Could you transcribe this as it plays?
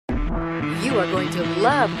You are going to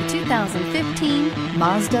love the 2015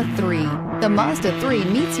 Mazda 3. The Mazda 3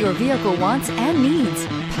 meets your vehicle wants and needs.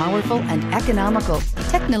 Powerful and economical,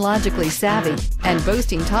 technologically savvy, and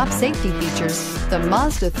boasting top safety features, the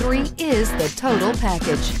Mazda 3 is the total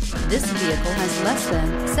package. This vehicle has less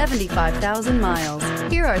than 75,000 miles.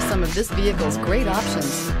 Here are some of this vehicle's great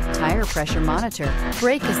options: tire pressure monitor,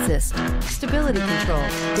 brake assist, stability control,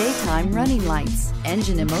 daytime running lights,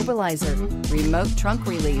 engine immobilizer, remote trunk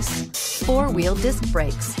release, four-wheel disc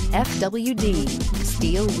brakes, FWD,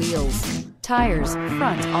 steel wheels, tires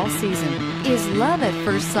front all season. Is love at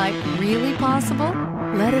first sight really possible?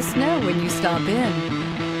 Let us know when you stop in.